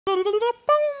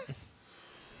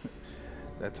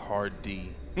That's hard D.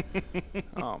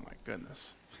 Oh my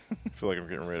goodness. I feel like I'm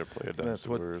getting ready to play a Dynasty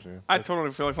Warriors. Yeah. I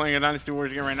totally feel like playing a Dynasty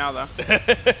Warriors game right now, though.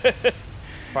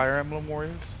 Fire Emblem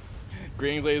Warriors.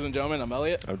 Greetings, ladies and gentlemen. I'm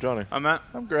Elliot. I'm Johnny. I'm Matt.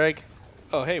 I'm Greg.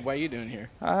 Oh, hey, what are you doing here?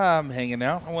 I'm hanging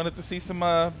out. I wanted to see some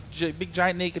big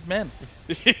giant naked men.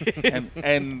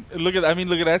 and look at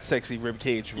that sexy rib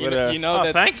cage. You know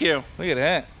that's, thank you. Look at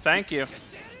that. Thank you.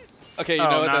 Okay, you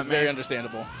know what? That's very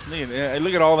understandable.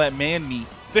 Look at all that man meat.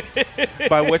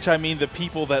 By which I mean the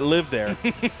people that live there.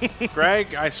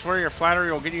 Greg, I swear your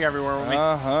flattery will get you everywhere with me.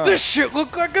 This shit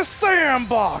look like a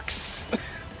sandbox.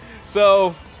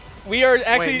 So, we are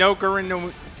actually... Wait, no Gurren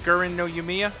no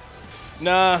Yumiya?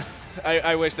 Nah,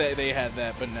 I wish that they had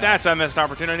that, but no. That's a missed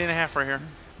opportunity and a half right here.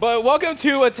 But welcome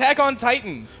to Attack on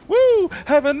Titan. Woo!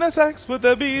 Having the sex with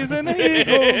the bees and the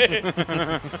eagles.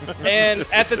 And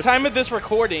at the time of this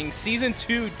recording, Season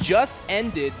 2 just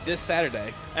ended this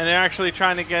Saturday. And they're actually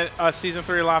trying to get Season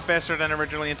 3 a lot faster than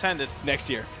originally intended.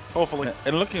 Next year. Hopefully.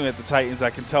 And looking at the Titans,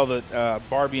 I can tell that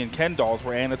Barbie and Ken dolls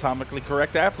were anatomically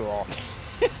correct after all.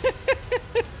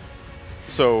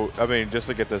 So, I mean, just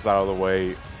to get this out of the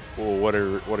way, well, what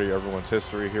are everyone's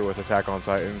history here with Attack on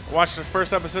Titan? Watched the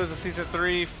first episodes of Season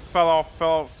 3,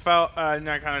 and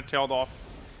I kind of tailed off.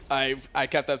 I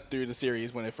kept up through the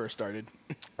series when it first started.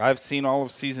 I've seen all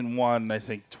of Season 1, I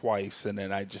think, twice, and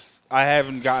then I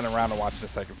haven't gotten around to watching the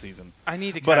second season. I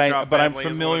need to catch up. But I'm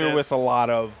familiar with a lot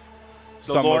of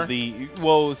some of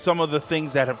the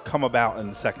things that have come about in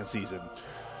the second season.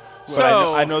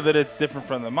 So I know that it's different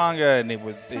from the manga, and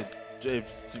it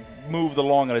moved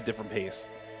along at a different pace.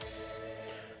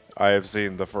 I have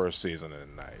seen the first season,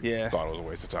 and I thought it was a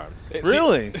waste of time.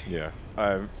 Really? Yeah.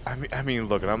 I mean,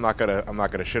 look, and I'm not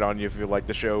gonna shit on you if you like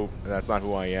the show. That's not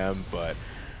who I am, but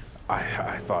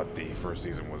I thought the first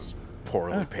season was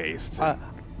poorly paced.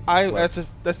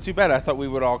 That's too bad. I thought we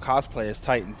would all cosplay as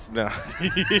Titans. No.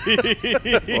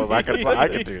 Well, I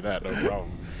could do that, no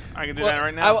problem. I can do that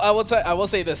right now. I will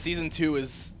say that Season 2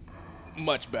 is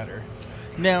much better.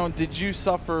 Now, did you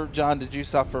suffer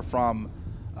from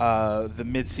the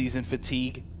mid-season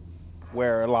fatigue,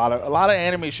 where a lot of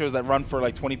anime shows that run for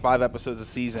like 25 episodes a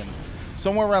season,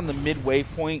 somewhere around the midway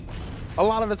point, a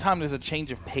lot of the time there's a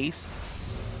change of pace,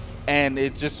 and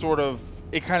it just sort of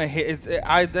kind of hits.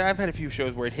 I've had a few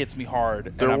shows where it hits me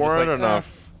hard. There weren't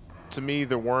enough. To me,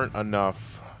 there weren't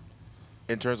enough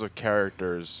in terms of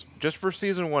characters. Just for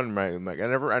Season 1, I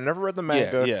never read the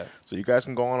manga. Yeah. So you guys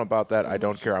can go on about that. I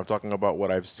don't care. I'm talking about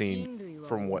what I've seen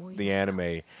from the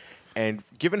anime. And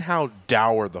given how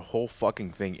dour the whole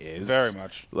fucking thing is, very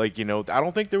much. Like, I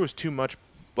don't think there was too much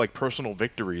like personal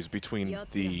victories between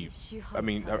the. I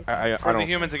mean, I don't. The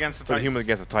humans against the Titans. The humans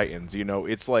against the Titans.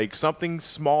 It's like something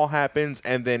small happens,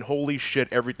 and then holy shit,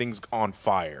 everything's on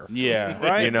fire. Yeah,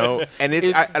 right.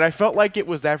 And I felt like it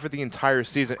was that for the entire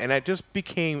season, and it just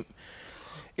became.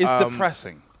 It's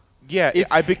depressing. Yeah,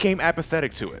 I became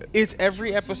apathetic to it. It's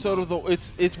every episode of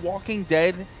it's Walking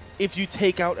Dead. If you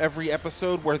take out every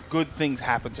episode where good things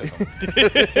happen to them.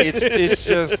 it's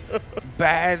just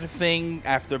bad thing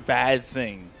after bad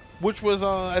thing. Which was,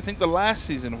 I think, the last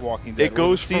season of Walking Dead. It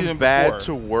goes from bad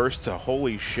to worse to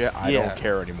holy shit, I don't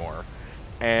care anymore.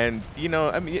 And,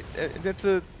 I mean, it's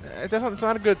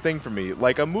not a good thing for me.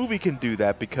 Like, a movie can do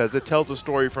that because it tells a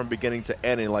story from beginning to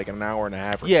end in like an hour and a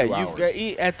half or 2 hours.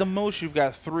 At the most, you've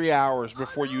got 3 hours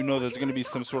before you know there's going to be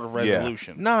some sort of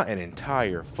resolution. Yeah. Not an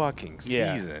entire fucking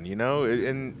season,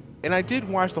 And I did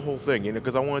watch the whole thing,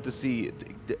 because I wanted to see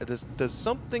does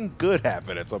something good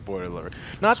happen at some point.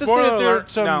 Not to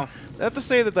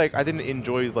say that like I didn't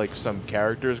enjoy like some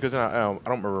characters, because I don't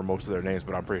remember most of their names,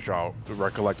 but I'm pretty sure I'll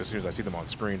recollect as soon as I see them on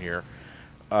screen here.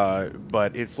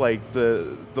 But it's like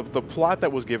the plot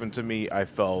that was given to me, I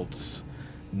felt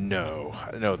no,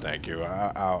 thank you.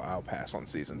 I'll pass on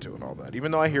Season 2 and all that.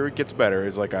 Even though I hear it gets better,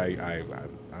 it's like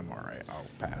I'm all right. I'll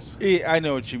pass. I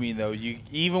know what you mean, though.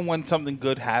 Even when something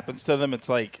good happens to them, it's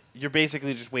like you're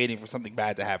basically just waiting for something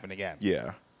bad to happen again.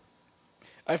 Yeah.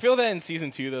 I feel that in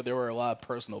Season 2, though, there were a lot of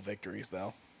personal victories,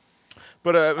 though.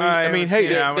 But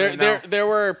hey, there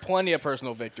were plenty of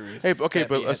personal victories. Hey, okay,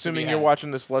 but assuming you're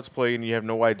watching this Let's Play and you have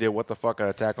no idea what the fuck an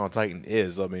Attack on Titan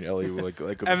is, I mean, Ellie, like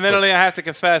admittedly, I have to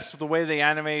confess, the way the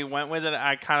anime went with it,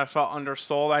 I kind of felt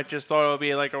undersold. I just thought it would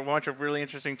be like a bunch of really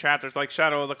interesting chapters, like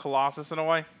Shadow of the Colossus in a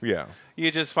way. Yeah. You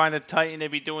just find a Titan to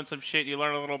be doing some shit. You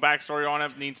learn a little backstory on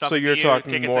it. Need something. So you're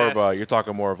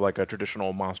talking more of like a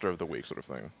traditional Monster of the Week sort of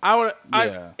thing.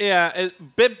 A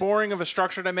bit boring of a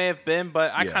structure that may have been,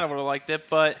 but I kind of would have liked it.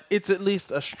 But it's at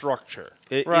least a structure.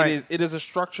 It is a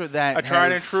structure that a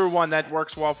tried and true one that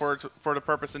works well for the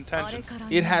purpose intended.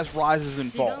 It has rises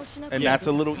and falls, and that's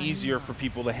a little easier for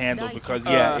people to handle because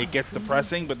it gets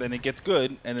depressing, but then it gets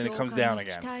good, and then it comes down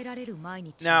again.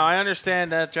 Now I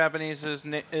understand that Japanese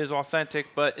is authentic,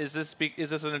 but is this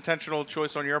an intentional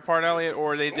choice on your part, Elliot,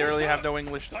 or they really have no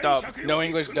English dub? No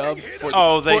English dub. For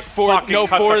the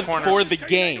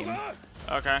game.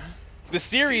 Okay. The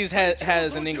series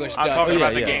has an English dub. I'm talking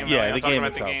about the game. Yeah, the game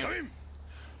itself.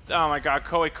 Oh my God,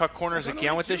 Koei cut corners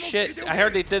again with this shit. I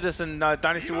heard they did this in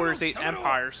Dynasty Warriors 8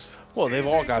 Empires. Well, they've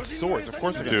all got swords. Of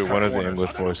course they're going to cut when has the corners.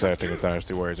 English voice acting of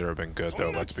Dynasty Warriors ever been good, though?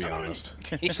 Let's be honest.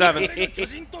 7.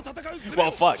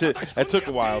 Well, fuck. That took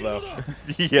a while, though.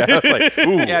 Yeah, that's like,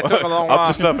 ooh. Yeah, it took a long while.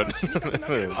 Up to 7.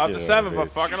 Up to 7, but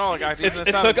fucking all, guys. It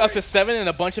took up to 7 in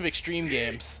a bunch of extreme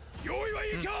games.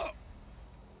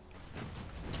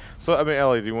 So, I mean,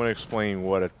 Ellie, do you want to explain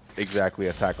what exactly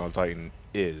Attack on Titan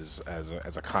is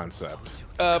as a concept?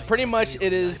 Pretty much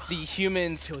it is the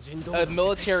humans,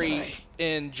 military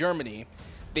in Germany.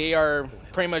 They are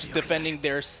pretty much defending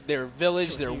their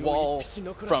village, their walls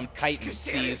from Titans,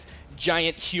 these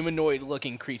giant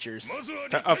humanoid-looking creatures.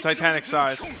 Of Titanic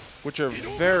size. Which are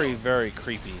very, very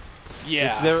creepy.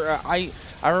 Yeah. I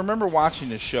remember watching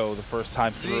this show the first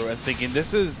time through and thinking,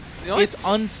 it's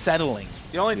unsettling.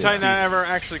 The only Titan that ever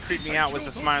actually creeped me out was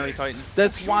the Smiley Titan.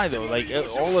 That's why, though. Like,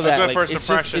 all of that, good like, first it's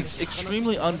impressions.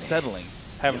 extremely unsettling.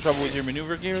 Having trouble with your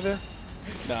maneuver gear there?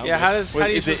 No. Yeah, how do you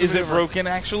is it broken,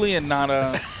 actually, and not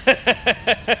a...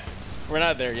 We're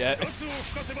not there yet.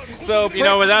 So,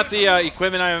 without the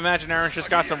equipment, I imagine Eren's just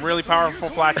got some really powerful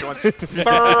flatulence. That's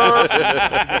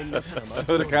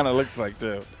what it kind of looks like,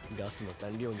 too.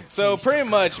 So pretty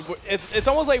much, it's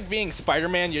almost like being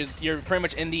Spider-Man. You're pretty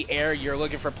much in the air. You're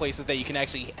looking for places that you can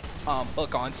actually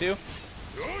hook onto.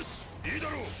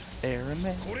 Eren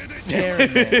Man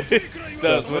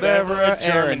does whatever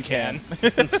Eren can.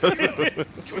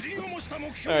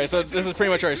 All right, so this is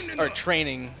pretty much our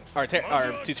training, our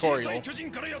tutorial.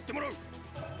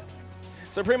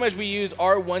 So pretty much we use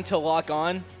R1 to lock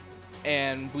on,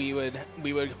 and we would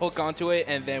hook onto it,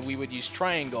 and then we would use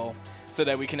triangle so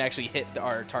that we can actually hit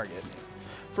our target.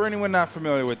 For anyone not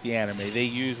familiar with the anime, they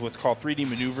use what's called 3D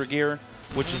maneuver gear,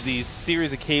 which is these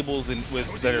series of cables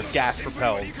that are gas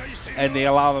propelled, and they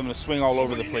allow them to swing all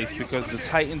over the place because the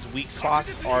Titan's weak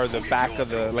spots are the back of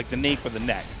the nape of the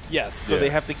neck. Yes. So they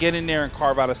have to get in there and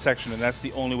carve out a section, and that's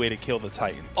the only way to kill the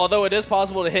Titans. Although it is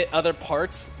possible to hit other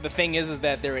parts, the thing is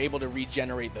that they're able to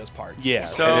regenerate those parts. Yeah.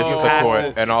 So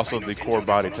and also the core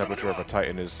body temperature of a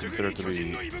Titan is considered to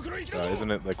be,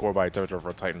 isn't it the core body temperature of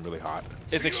a Titan really hot?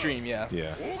 It's extreme, yeah.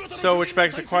 Yeah. So, which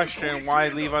begs the question, why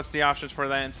leave us the options for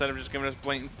that instead of just giving us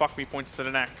blatant fuck me points to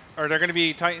the neck? Are there going to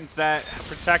be Titans that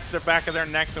protect the back of their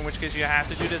necks, in which case you have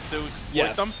to do this to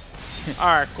exploit them? All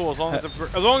right, cool. As long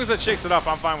as it shakes it up,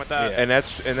 I'm fine with that. Yeah. And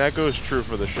that goes true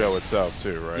for the show itself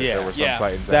too, right? Yeah. There were some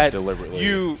Titans that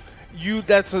deliberately.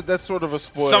 That's sort of a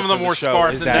spoiler. Some of them for were the show,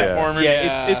 sparse and deformers.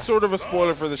 Yeah, it's sort of a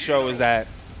spoiler for the show. Is that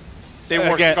they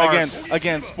wore scars.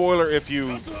 Again, spoiler if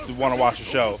you want to watch the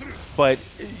show. But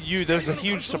there's a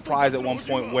huge surprise at one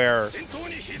point where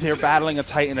they're battling a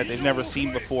Titan that they've never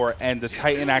seen before, and the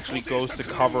Titan actually goes to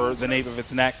cover the nape of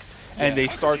its neck. And they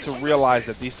start to realize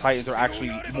that these Titans are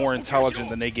actually more intelligent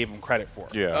than they gave them credit for.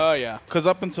 Yeah. Oh, yeah. Because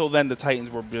up until then, the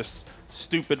Titans were just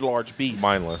stupid large beasts.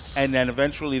 Mindless. And then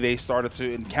eventually they started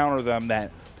to encounter them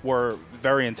that were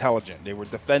very intelligent. They were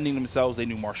defending themselves. They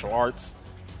knew martial arts.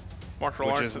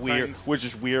 Which is weird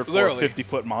for Literally. a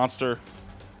 50-foot monster.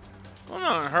 Well,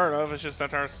 not unheard of. It's just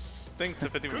that our stink to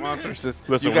 50 monsters.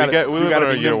 Listen, we live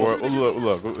in a year where,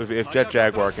 look, if Jet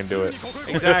Jaguar can do it,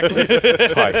 Exactly.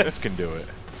 Titans can do it.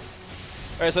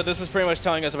 All right, so this is pretty much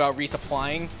telling us about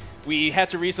resupplying. We had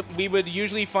to we would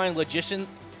usually find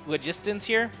logistants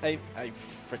here,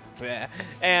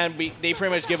 and they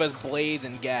pretty much give us blades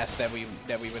and gas that we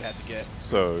would have to get.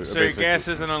 So your gas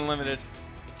isn't unlimited.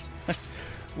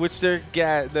 Which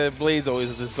the blades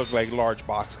always just look like large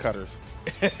box cutters.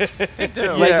 They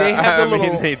do. Like they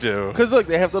have they do. Because look,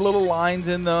 they have the little lines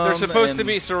in them. They're supposed to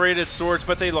be serrated swords,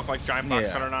 but they look like giant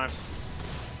box cutter knives.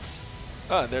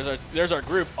 Oh, there's our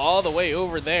group all the way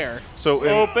over there. So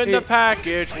open the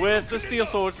package with the steel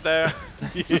swords there.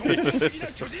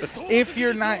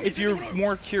 If you're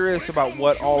more curious about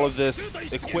what all of this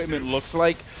equipment looks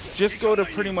like, just go to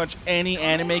pretty much any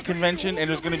anime convention, and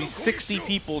there's going to be 60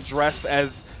 people dressed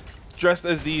as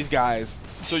these guys,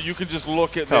 so you can just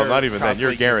look at. Hell, not even then.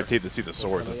 You're guaranteed to see the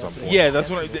swords at some point. Yeah, that's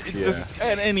what. Just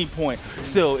at any point.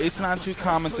 Still, it's not too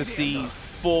common to see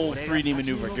full 3D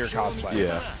maneuver gear cosplay.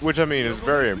 Yeah, which I mean is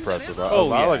very impressive. I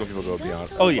like when people go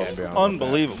beyond. Oh yeah,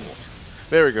 unbelievable.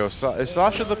 There we go. Is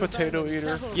Sasha the potato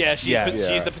eater? Yeah, she's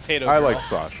the potato girl. I like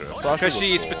Sasha. Because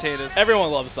she eats potatoes.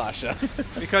 Everyone loves Sasha.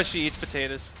 Because she eats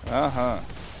potatoes. Uh-huh.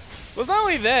 Well, it's not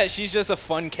only that, she's just a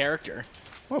fun character.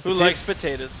 Well, Who likes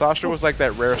potatoes? Sasha was like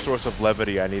that rare source of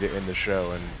levity I needed in the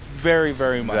show, and very,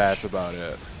 very much. that's about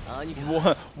it.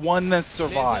 One that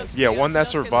survived. Yeah, one that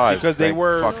survived. Because they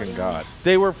were fucking God.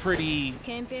 They were pretty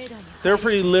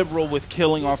liberal with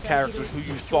killing off characters who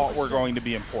you thought were going to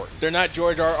be important. They're not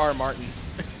George R.R. Martin.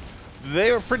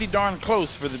 They were pretty darn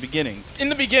close for the beginning. In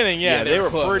the beginning, yeah, they were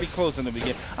close. pretty close in the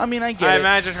beginning. I mean, I get I it.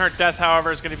 imagine her death,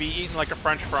 however, is going to be eaten like a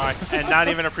French fry and not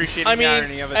even appreciating the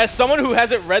irony of it. As someone who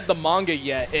hasn't read the manga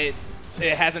yet, it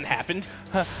hasn't happened.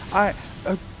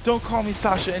 Don't call me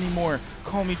Sasha anymore.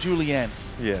 Call me Julianne.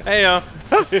 Yeah. Hey,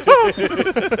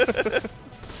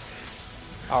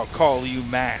 I'll call you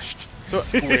mashed. So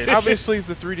obviously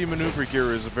the 3D maneuver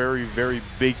gear is a very, very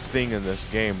big thing in this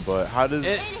game, but how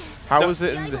is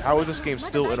this game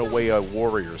still in a way a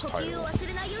Warriors title?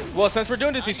 Well, since we're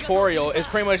doing the tutorial, it's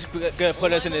pretty much gonna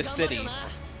put us in this city,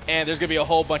 and there's gonna be a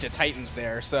whole bunch of Titans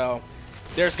there. So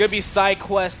there's gonna be side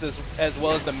quests as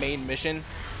well as the main mission,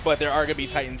 but there are gonna be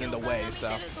Titans in the way.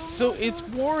 So it's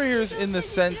Warriors in the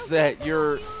sense that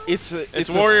it's a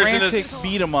Warriors frantic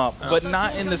beat 'em up, but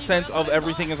not in the sense of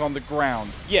everything is on the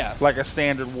ground. Yeah, like a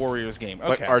standard Warriors game.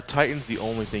 Okay. But are Titans the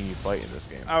only thing you fight in this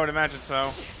game? I would imagine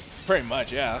so. pretty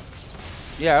much, yeah.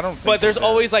 Yeah, I don't think But there's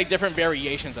always like different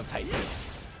variations of Titans.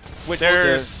 Which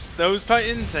there's those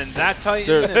Titans and that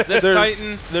Titan and this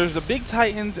Titan. There's the big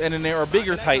Titans, and then there are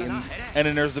bigger Titans, and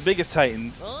then there's the biggest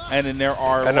Titans, and then there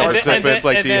are. I know it's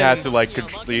like you have to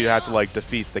like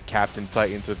defeat the Captain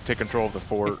Titan to take control of the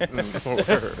fort.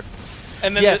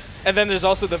 And then and then there's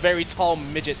also the very tall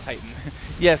midget Titan.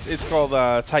 Yes, it's called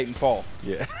Titanfall.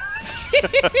 Yeah.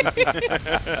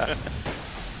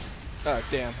 Oh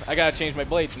damn! I gotta change my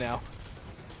blades now.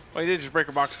 Well, you did just break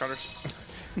your box cutters.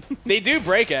 They do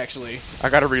break, actually. I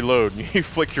gotta reload. You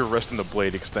flick your wrist and the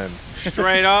blade extends.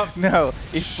 Straight up? No,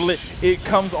 it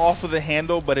comes off of the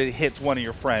handle, but it hits one of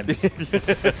your friends.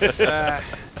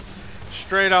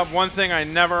 Straight up, one thing I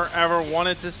never ever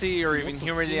wanted to see or even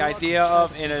humor the idea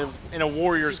of in a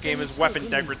Warriors game is weapon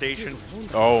degradation.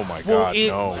 Oh my God,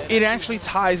 no! It actually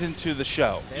ties into the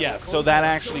show. Yes. So that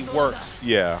actually works.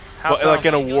 Yeah, but like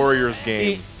in a Warriors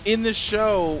game. In the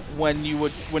show, when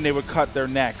they would cut their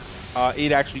necks,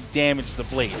 it actually damaged the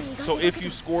blades. So if you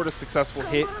scored a successful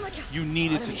hit, you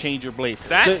needed to change your blade.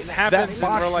 That happens in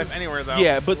real life anywhere, though.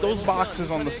 Yeah, but those boxes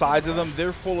on the sides of them,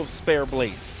 they're full of spare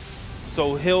blades.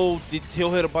 So he'll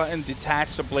hit a button,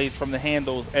 detach the blades from the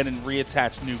handles, and then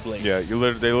reattach new blades. Yeah,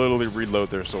 they literally reload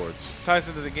their swords. Ties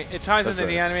into the game. It ties into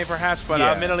the anime, perhaps, but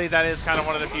admittedly, that is kind of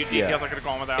one of the few details I could have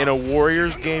gone without. In a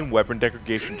Warriors game, weapon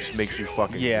degradation just makes you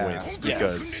fucking wince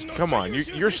because come on,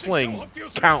 you're slaying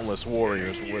countless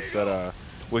warriors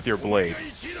with your blade.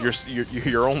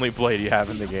 Your only blade you have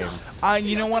in the game.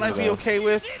 You know what I'd be okay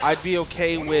with? I'd be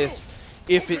okay with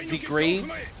if it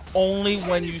degrades only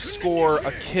when you score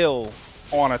a kill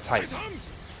on a Titan.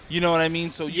 You know what I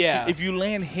mean? So if you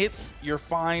land hits, you're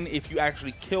fine. If you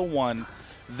actually kill one,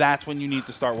 that's when you need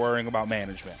to start worrying about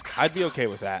management. I'd be okay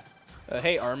with that.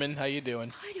 Hey Armin, how you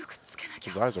doing?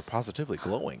 His eyes are positively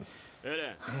glowing.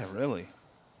 Yeah, really.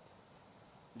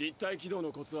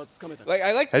 Like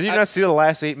I like. Have you not seen the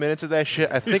last 8 minutes of that shit?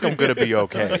 I think I'm gonna be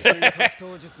okay.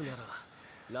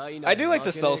 I do like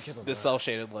the cell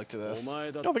shaded look to this.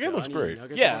 Oh, the game looks great.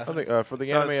 Yeah. I think for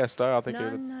the anime style, I think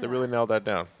they really nailed that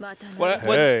down.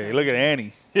 Hey, look at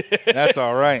Annie. That's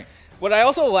all right. What I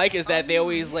also like is that they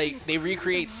always they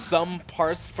recreate some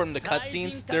parts from the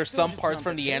cutscenes. There's some parts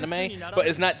from the anime, but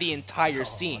it's not the entire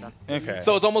scene. Okay.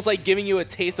 So it's almost like giving you a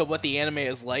taste of what the anime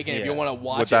is like, and if you want to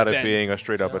watch without it, it being a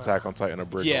straight up Attack on Titan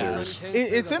abridged series.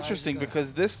 It's interesting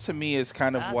because this to me is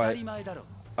kind of what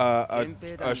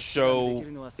a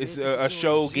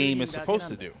show game is supposed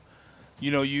to do. You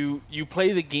know, you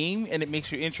play the game and it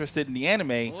makes you interested in the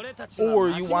anime, or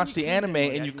you watch the anime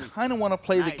and you kind of want to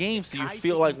play the game so you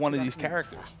feel like one of these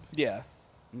characters. Yeah.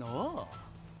 To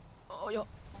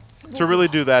really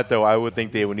do that, though, I would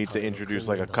think they would need to introduce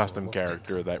like a custom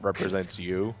character that represents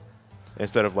you,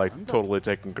 instead of like totally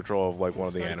taking control of like one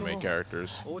of the anime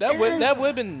characters. That would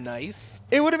have been nice.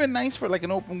 It would have been nice for like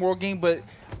an open world game, but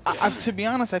to be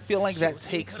honest, I feel like that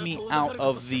takes me out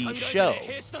of the show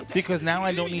because now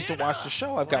I don't need to watch the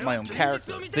show. I've got my own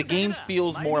character. The game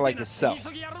feels more like itself.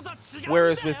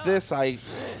 Whereas with this, I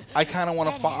kind of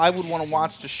want to. I would want to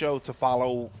watch the show to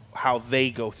follow how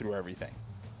they go through everything,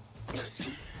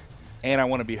 and I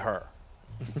want to be her.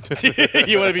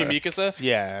 You want to be Mikasa?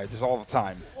 Yeah, just all the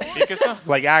time. Mikasa?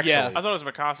 Like actually. Yeah. I thought it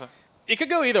was Mikasa. It could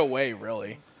go either way,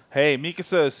 really. Hey,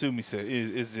 Mikasa is Sumisa.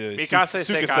 Mikasa is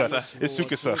Tsukasa. Is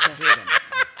Tsukasa.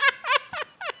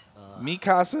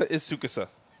 Mikasa is Tsukasa.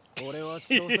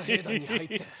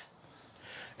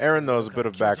 Eren knows a bit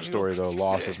of backstory though.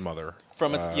 Lost his mother.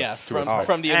 From its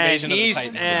from the invasion of the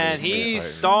Titans. And he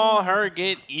saw her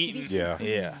get eaten. Yeah.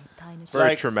 Yeah.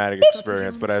 Very traumatic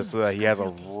experience, but as he has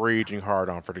a raging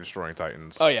hard-on for destroying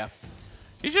Titans. Oh yeah.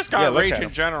 He's just got rage in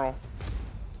general.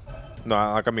 No,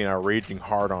 like I mean a raging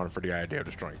hard-on for the idea of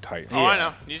destroying Titans. Oh, I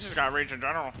know. He's just got rage in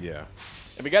general. Yeah.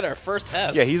 And we got our first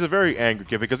S. Yeah, he's a very angry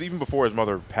kid because even before his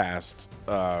mother passed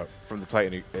from the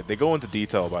Titan, they go into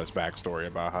detail about his backstory,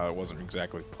 about how it wasn't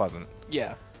exactly pleasant.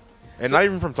 Yeah. And so, not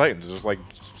even from Titans, just like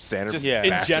standard. Just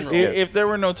in general. If there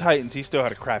were no Titans, he still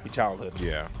had a crappy childhood.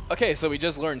 Yeah. Okay, so we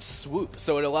just learned swoop.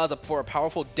 So it allows for a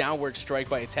powerful downward strike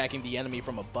by attacking the enemy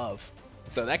from above.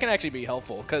 So that can actually be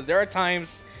helpful because there are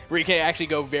times where you can actually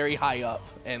go very high up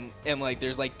and like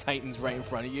there's like Titans right in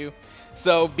front of you.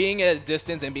 So being at a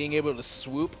distance and being able to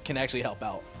swoop can actually help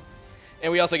out.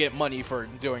 And we also get money for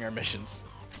doing our missions.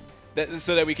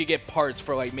 So that we could get parts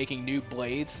for like making new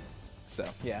blades. So,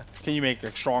 yeah. Can you make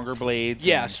like stronger blades?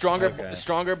 Yeah,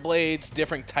 stronger blades,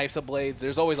 different types of blades.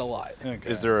 There's always a lot. Okay.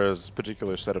 Is there a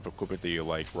particular set of equipment that you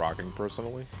like rocking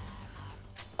personally?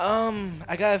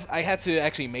 I had to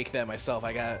actually make that myself.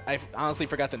 I honestly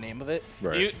forgot the name of it.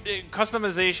 Right.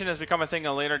 Customization has become a thing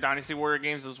in later Dynasty Warrior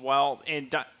games as well,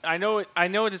 and I know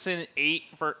it's in 8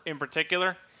 in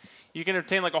particular. You can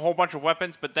obtain like a whole bunch of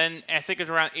weapons, but then I think it's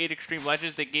around 8 Extreme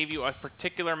Legends that gave you a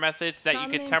particular method that you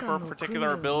could temper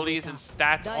particular abilities and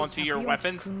stats onto your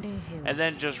weapons, and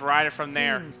then just ride it from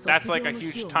there. That's like a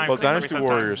huge time. Well, Dynasty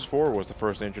Warriors 4 was the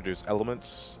first to introduce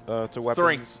elements to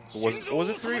weapons. 3. Was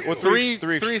it 3? Or 3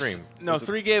 extreme? No,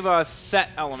 3 gave us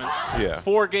set elements. Yeah.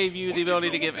 4 gave you the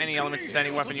ability to give any elements to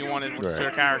any weapon you wanted to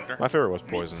your character. My favorite was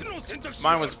poison.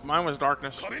 Mine was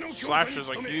darkness. Slash is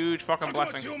like huge fucking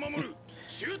blessing.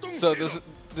 So this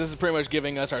is pretty much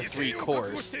giving us our 3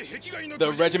 cores.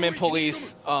 The Regiment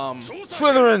Police,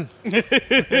 Slytherin!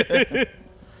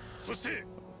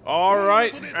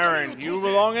 Alright, Eren, you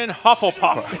belong in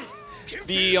Hufflepuff.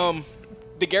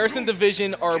 The Garrison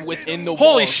Division are within the walls.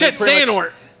 Holy shit,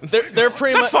 Xehanort! They're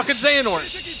pretty That's much... fucking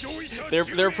Xehanort!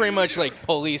 They're pretty much like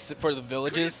police for the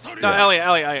villages. No, Elliot.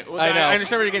 I know. I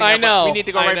understand where you're getting at, but we need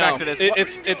to go right back to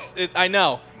this. I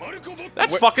know.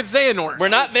 That's fucking Xehanort. We're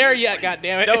not there yet,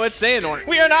 goddammit. No, it's Xehanort.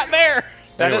 We are not there.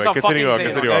 That is a fucking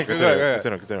Xehanort.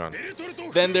 Continue on.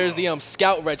 Then there's the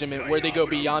Scout Regiment where they go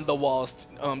beyond the walls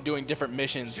doing different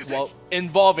missions while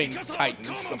involving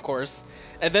Titans, of course.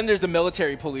 And then there's the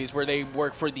Military Police where they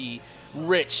work for the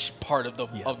rich part of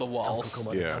the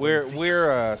walls. Yeah.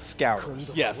 We're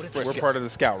scouters. Yes, we're part of the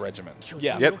Scout Regiment.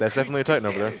 Yeah. Yep, that's definitely a Titan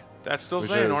over there. That's still We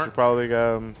Xehanort. should probably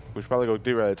go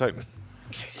derail the Titan.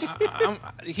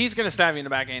 He's gonna stab you in the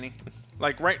back, Annie.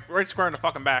 Like right square in the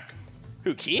fucking back.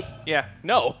 Who, Keith? Yeah.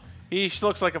 No. He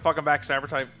looks like a fucking backstabber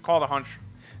type. Call it a hunch.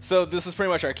 So this is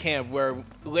pretty much our camp where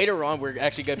later on we're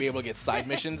actually going to be able to get side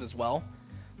missions as well.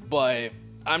 But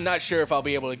I'm not sure if I'll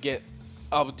be able to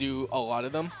I'll do a lot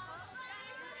of them.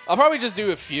 I'll probably just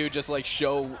do a few, just like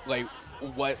show like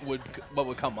what would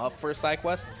come up for side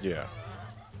quests. Yeah.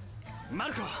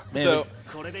 So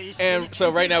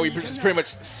right now we just pretty much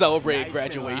celebrate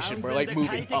graduation. We're like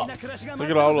moving up. Look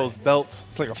at all those belts.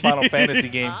 It's like a Final Fantasy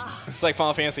game. It's like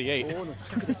Final Fantasy 8.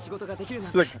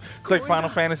 It's like Final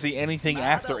Fantasy anything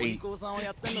after 8.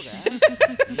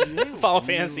 Final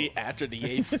Fantasy after the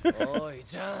 8th.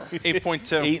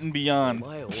 8.2. 8 and beyond.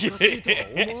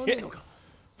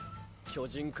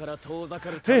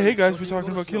 Hey guys, we're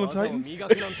talking about killing Titans?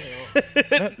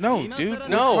 No, dude.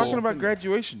 No. We're talking about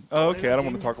graduation. Oh, okay. I don't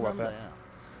want to talk about that.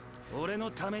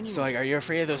 So, like, are you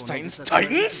afraid of those Titans?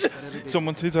 Titans?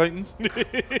 Someone say Titans?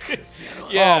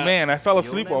 Yeah. Oh, man. I fell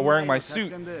asleep while wearing my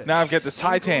suit. Now I've got this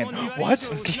Titan. What?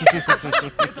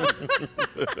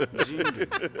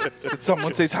 Did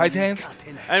someone say Titans?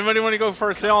 Anybody want to go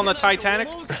for a sail on the Titanic?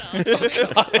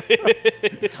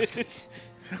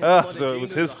 So it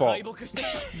was his fault.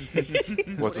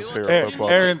 What's his favorite football?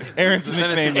 Aaron's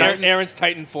nickname. Aaron's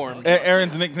Titan form.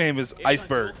 Aaron's nickname is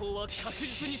Iceberg.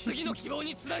 Is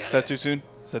that too soon?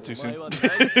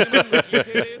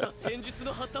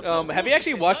 Have you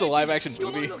actually watched the live-action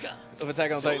movie of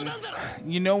Attack on Titan?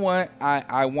 You know what?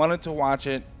 I wanted to watch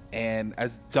it, and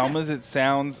as dumb as it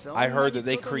sounds, I heard that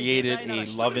they created a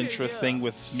love interest thing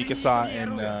with Mikasa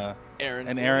and Eren,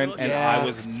 and I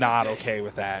was not okay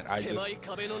with that.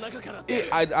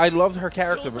 I loved her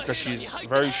character because she's a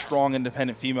very strong,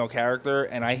 independent female character,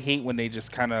 and I hate when they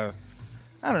just kind of,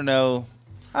 I don't know,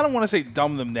 I don't want to say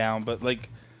dumb them down, but like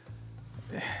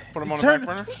Put him on the back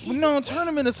burner? No,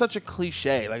 tournament is such a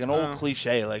cliche, like an old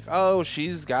cliche. Like, oh,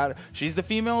 she's the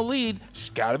female lead. She's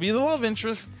got to be the love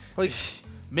interest. Like,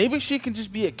 maybe she can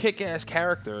just be a kick-ass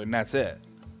character, and that's it.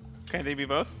 Can't they be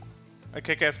both? A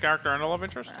kick-ass character and a love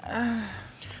interest?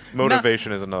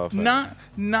 Motivation is another thing.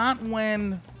 Not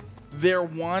when they're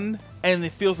one and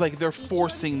it feels like they're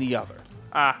forcing the other.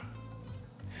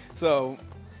 So,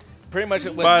 pretty much.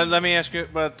 But let me ask you.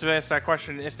 But to ask that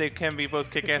question, if they can be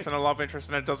both kick-ass and a love interest,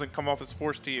 and it doesn't come off as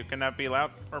forced to you, can that be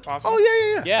allowed or possible?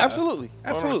 Oh yeah. Absolutely.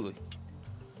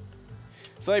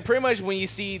 So like pretty much when you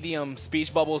see the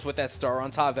speech bubbles with that star on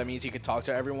top, that means you can talk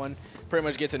to everyone. Pretty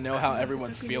much get to know how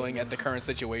everyone's feeling at the current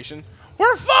situation.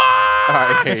 We're fucked!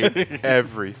 I hate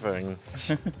everything.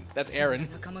 That's Eren.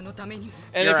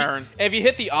 And You're Eren. if you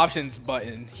hit the options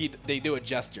button, they do a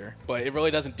gesture, but it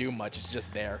really doesn't do much. It's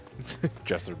just there.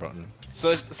 Gesture button.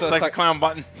 So it's like a clown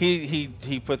button.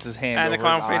 He puts his hand and over the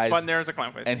clown his face eyes, button. There is a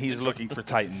clown face. and he's looking for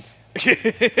Titans.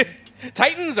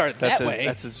 Titans are that way.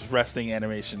 That's his resting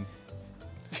animation.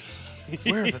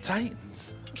 Where are the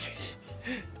Titans?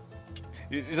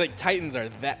 He's like, Titans are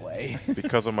that way.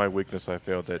 Because of my weakness, I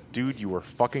failed that. Dude, you were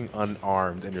fucking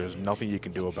unarmed, and there's nothing you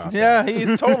can do about Yeah, that.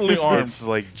 he's totally armed. It's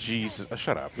like, Jesus.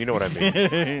 Shut up. You know what I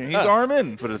mean. He's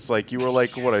arming. But it's like, you were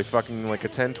like, what, a fucking, like a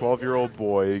 10, 12-year-old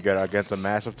boy. You got against a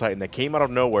massive Titan that came out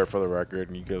of nowhere for the record,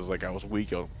 and he goes like, I was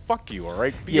weak. Yo, fuck you, all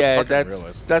right? Be a fucking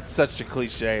realist. That's such a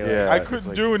cliche. Like, Yeah, I it's couldn't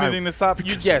like, do anything to stop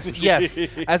you. Yes.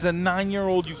 As a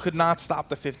 9-year-old, you could not stop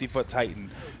the 50-foot Titan.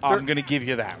 I'm going to give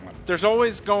you that one. There's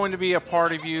always going to be a part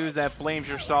of you that blames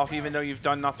yourself, even though you've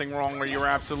done nothing wrong, or you're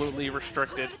absolutely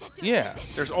restricted. Yeah.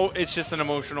 It's just an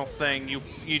emotional thing.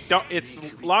 You don't. It's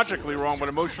logically wrong, but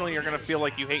emotionally, you're gonna feel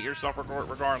like you hate yourself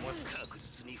regardless.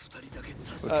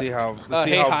 Let's see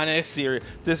how serious.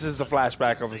 This is the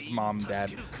flashback of his mom and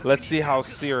dad. Let's see how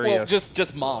serious. Well,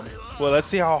 just mom. Well, let's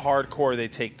see how hardcore they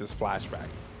take this flashback.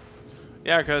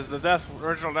 Yeah, because the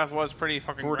original death was pretty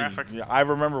fucking graphic. Yeah, I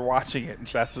remember watching it.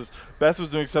 And Beth was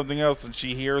doing something else, and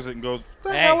she hears it and goes,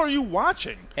 "The hell are you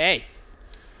watching?" Hey.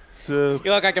 So you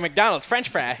look like a McDonald's French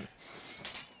fry.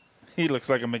 He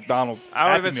looks like a McDonald's. I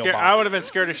would have been scared. I would have been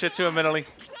scared of shit too, admittedly.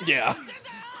 Yeah.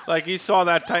 Like you saw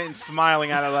that Titan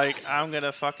smiling at it, like I'm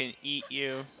gonna fucking eat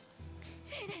you.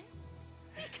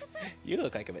 You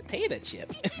look like a potato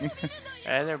chip.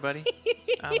 Hey there, buddy.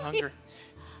 I'm hungry.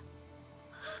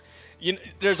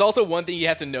 There's also one thing you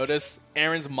have to notice.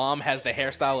 Eren's mom has the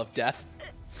hairstyle of death.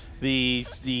 The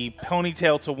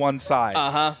ponytail to one side.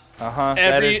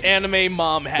 Every anime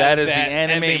mom has that. That is the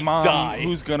anime mom die.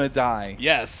 who's gonna die.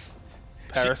 Yes.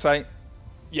 Parasite.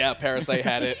 Yeah, Parasite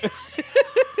had it.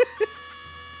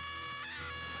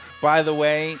 By the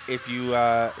way, if you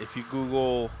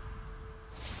Google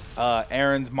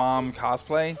Eren's mom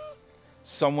cosplay,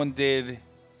 someone did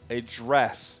a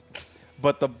dress.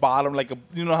 But the bottom,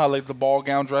 you know how like the ball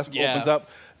gown dress opens up?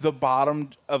 The bottom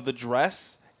of the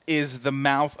dress is the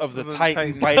mouth of the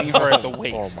Titan biting her at the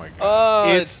waist. Oh my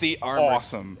god. Oh, it's the armor.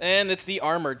 Awesome. And it's the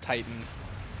armored Titan.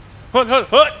 Hut, hut,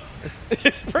 hut!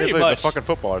 Pretty like much. The fucking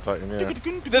footballer Titan, yeah.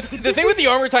 The thing with the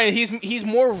armored Titan, he's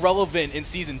more relevant in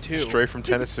season 2. Straight from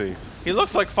Tennessee. He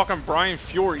looks like fucking Brian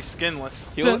Fury,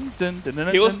 skinless. He looks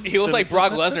like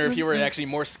Brock Lesnar if he were actually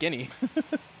more skinny.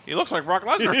 He looks like Brock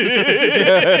Lesnar.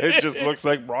 It just looks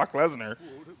like Brock Lesnar.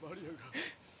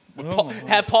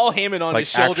 Have Paul Heyman on his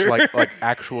shoulder. Like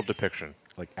actual depiction.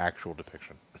 Like actual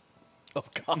depiction. Oh,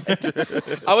 God.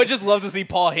 I would just love to see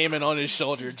Paul Heyman on his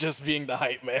shoulder just being the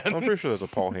hype man. I'm pretty sure there's a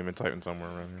Paul Heyman Titan somewhere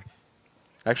around here.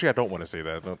 Actually, I don't want to see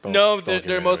that. Don't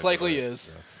there most likely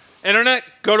is. Yeah. Internet,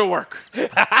 go to work.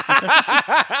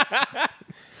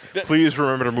 Please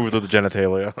remember to move to the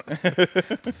genitalia.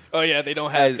 Oh yeah, they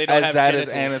don't have. That is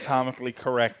anatomically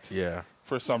correct. Yeah.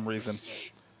 For some reason.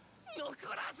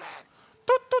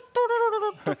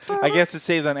 I guess it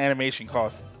saves on animation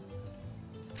costs.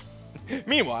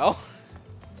 Meanwhile,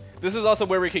 this is also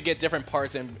where we could get different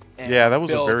parts and yeah, that was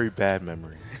build. a very bad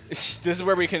memory. This is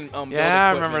where we can build yeah,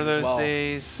 I equipment remember as those well.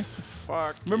 days.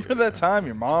 Fuck. Remember that time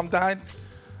your mom died?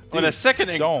 With a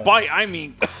sickening bite, I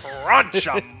mean crunch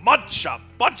a munch a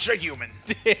bunch of human.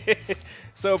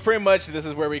 So pretty much this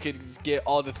is where we could get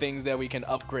all the things that we can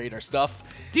upgrade our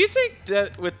stuff. Do you think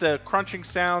that with the crunching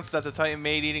sounds that the Titan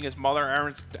made eating his mother,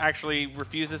 Eren actually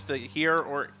refuses to hear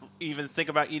or even think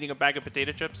about eating a bag of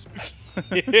potato chips?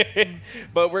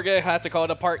 But we're going to have to call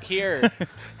it apart here.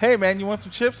 Hey, man, you want some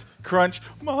chips? Crunch.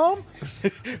 Mom?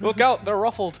 Look out, they're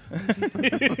ruffled.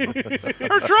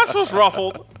 Her dress was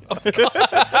ruffled.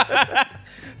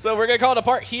 So we're going to call it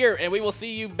apart here, and we will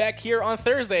see you back here on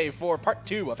Thursday for part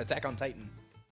 2 of Attack on Titan.